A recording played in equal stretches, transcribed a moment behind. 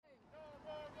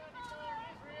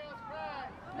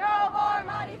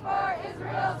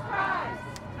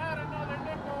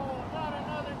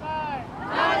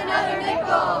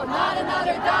nickel, not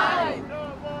another dime.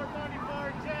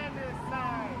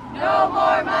 No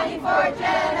more money for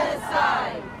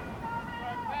genocide.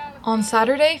 On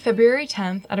Saturday, February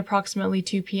 10th at approximately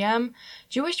 2 p.m.,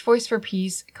 Jewish Voice for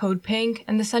Peace, CODEPINK,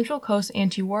 and the Central Coast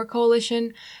Antiwar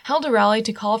Coalition held a rally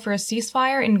to call for a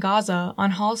ceasefire in Gaza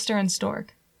on Hollister and Storke.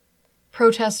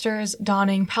 Protesters,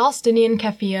 donning Palestinian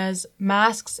keffiyehs,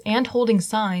 masks, and holding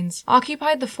signs,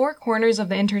 occupied the four corners of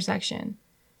the intersection.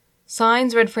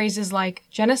 Signs read phrases like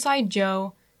Genocide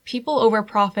Joe, People Over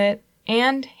Profit,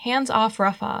 and Hands Off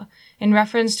Rafah, in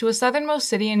reference to a southernmost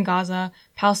city in Gaza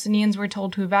Palestinians were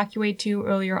told to evacuate to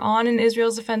earlier on in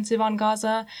Israel's offensive on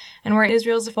Gaza, and where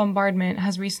Israel's bombardment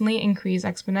has recently increased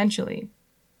exponentially.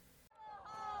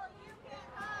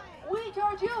 We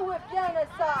charge you with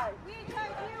genocide! We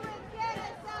charge you with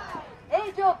genocide!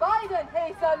 Hey Joe Biden,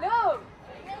 hey salute!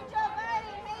 Hey Joe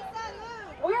Biden, hey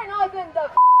salute! We're not in the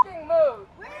f***ing mood!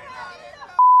 We're not in the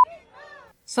f***ing mood!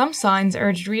 Some signs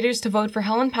urged readers to vote for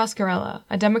Helen Pasquarella,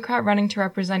 a Democrat running to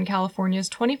represent California's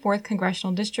 24th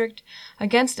congressional district,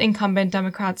 against incumbent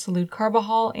Democrat Salud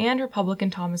Carbajal and Republican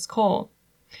Thomas Cole.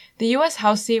 The U.S.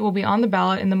 House seat will be on the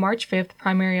ballot in the March 5th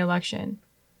primary election.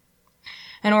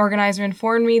 An organizer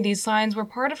informed me these signs were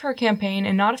part of her campaign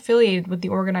and not affiliated with the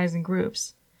organizing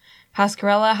groups.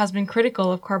 Pasquarella has been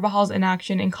critical of Carbajal's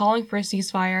inaction in calling for a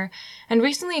ceasefire and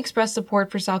recently expressed support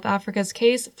for South Africa's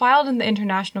case filed in the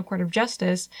International Court of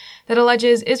Justice that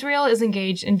alleges Israel is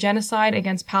engaged in genocide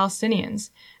against Palestinians,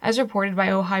 as reported by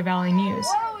Ojai Valley News.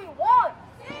 What do we want?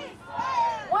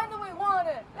 Ceasefire! When do we want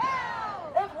it?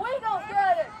 Now! If we don't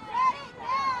get it! Shut it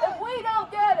down! If we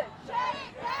don't get it! Shut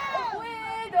it If down!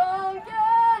 we don't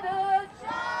get it!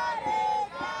 Shut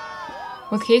it down!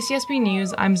 With KCSB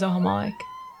News, I'm Zoha Malik.